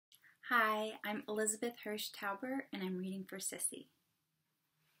Hi, I'm Elizabeth Hirsch Tauber, and I'm reading for Sissy.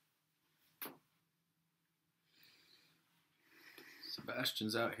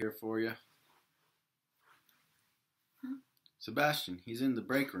 Sebastian's out here for you. Huh? Sebastian, he's in the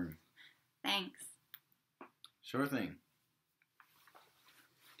break room. Thanks. Sure thing.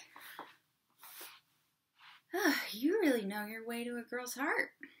 You really know your way to a girl's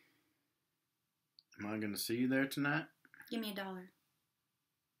heart. Am I going to see you there tonight? Give me $1.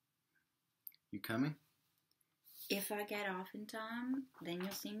 You coming? If I get off in time, then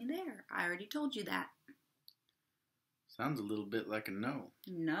you'll see me there. I already told you that. Sounds a little bit like a no.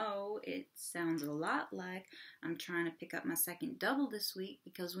 No, it sounds a lot like I'm trying to pick up my second double this week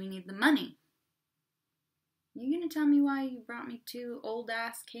because we need the money. You gonna tell me why you brought me 2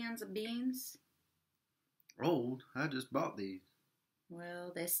 old-ass cans of beans? Old? I just bought these.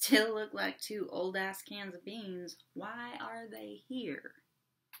 Well, they still look like 2 old-ass cans of beans. Why are they here?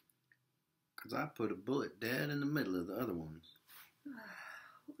 'Cause I put a bullet dead in the middle of the other ones.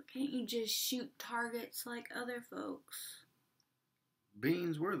 Can't you just shoot targets like other folks?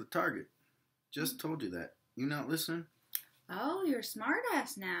 Beans were the target. Just told you that. You not listening? Oh, you're a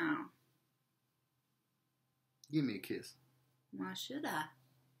smartass now. Give me a kiss. Why should I?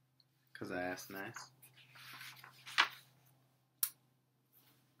 'Cause I asked nice.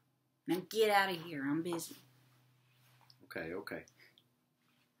 Now get out of here. I'm busy. Okay.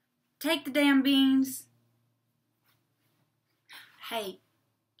 Take the damn beans. Hey,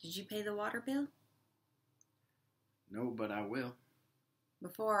 did you pay the water bill? No, but I will.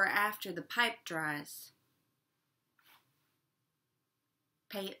 Before or after the pipe dries?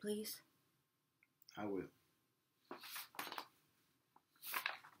 Pay it, please. I will.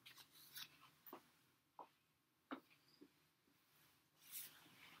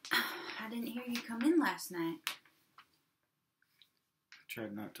 I didn't hear you come in last night. I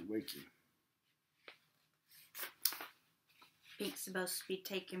tried not to wake you. Pink's supposed to be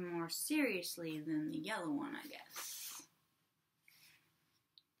taken more seriously than the yellow one, I guess.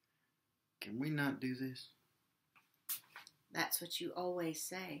 Can we not do this? That's what you always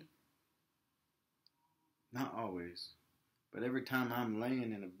say. Not always. But every time I'm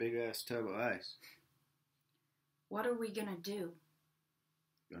laying in a big-ass tub of ice. What are we gonna do?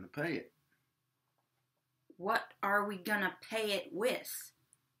 Gonna pay it. What are we gonna pay it with?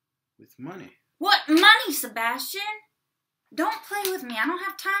 With money. What money, Sebastian? Don't play with me. I don't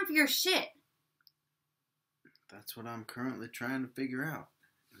have time for your shit. That's what I'm currently trying to figure out.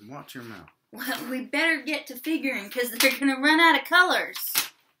 And watch your mouth. Well, we better get to figuring because they're gonna run out of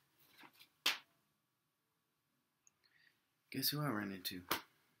colors. Guess who I ran into?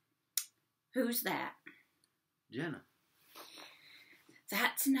 Who's that? Jenna.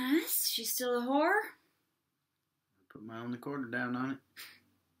 That's nice. She's still a whore? I put my only quarter down on it.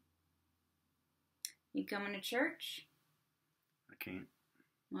 You coming to church? I can't.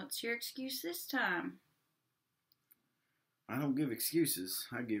 What's your excuse this time? I don't give excuses.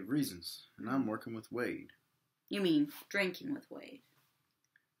 I give reasons. And I'm working with Wade. You mean drinking with Wade?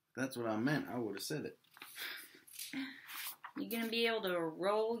 If that's what I meant, I would have said it. You gonna be able to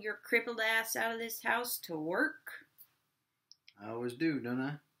roll your crippled ass out of this house to work? I always do, don't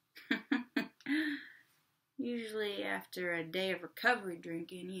I? Usually after a day of recovery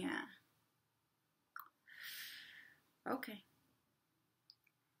drinking, yeah. Okay.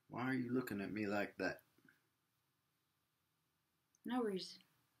 Why are you looking at me like that? No reason.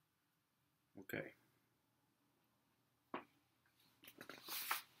 Okay.